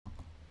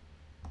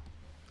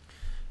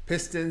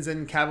Pistons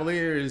and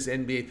Cavaliers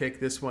NBA pick.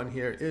 This one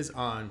here is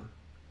on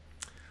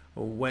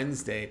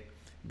Wednesday.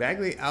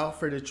 Bagley out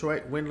for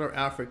Detroit. Windler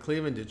out for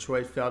Cleveland.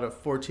 Detroit fell to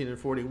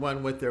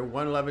 14-41 with their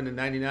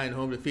 111-99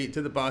 home defeat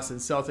to the Boston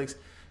Celtics.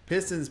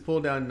 Pistons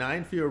pulled down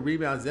 9 fewer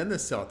rebounds than the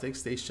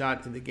Celtics. They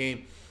shot in the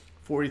game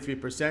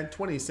 43%,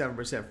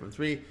 27% from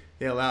three.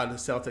 They allowed the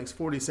Celtics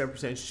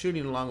 47%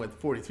 shooting along with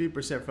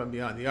 43% from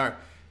beyond the arc.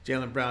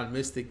 Jaylen Brown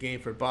missed the game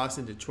for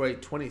Boston.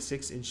 Detroit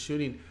 26 in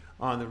shooting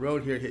on the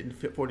road here, hitting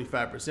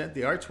 45%.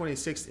 They are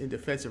 26th in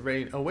defensive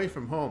rating away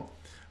from home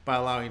by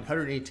allowing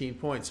 118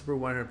 points per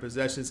 100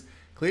 possessions.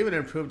 Cleveland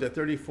improved to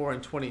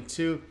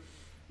 34-22,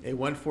 a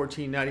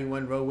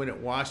 114-91 road win at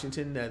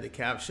Washington. The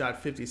Cavs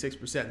shot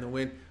 56% in the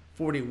win,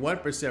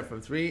 41%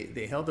 from three.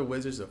 They held the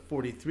Wizards to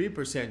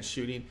 43%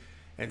 shooting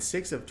and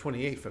 6 of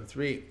 28 from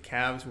three.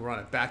 Cavs were on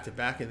a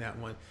back-to-back in that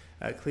one.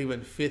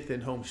 Cleveland 5th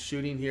in home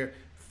shooting here,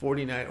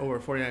 over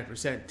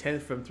 49%,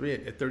 10th from three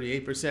at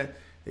 38%.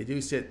 They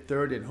do sit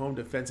 3rd in home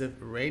defensive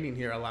rating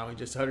here, allowing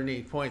just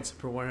 108 points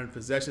per 100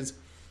 possessions.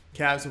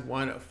 Cavs have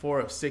won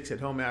 4 of 6 at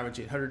home,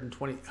 averaging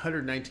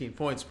 119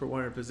 points per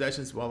 100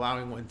 possessions, while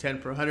allowing 110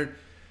 per 100.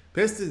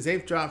 Pistons,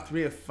 they've dropped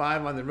 3 of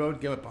 5 on the road,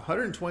 give up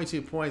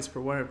 122 points per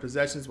 100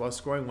 possessions, while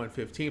scoring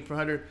 115 per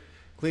 100.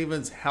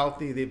 Cleveland's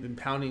healthy. They've been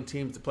pounding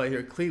teams to play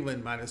here.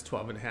 Cleveland minus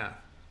 12.5.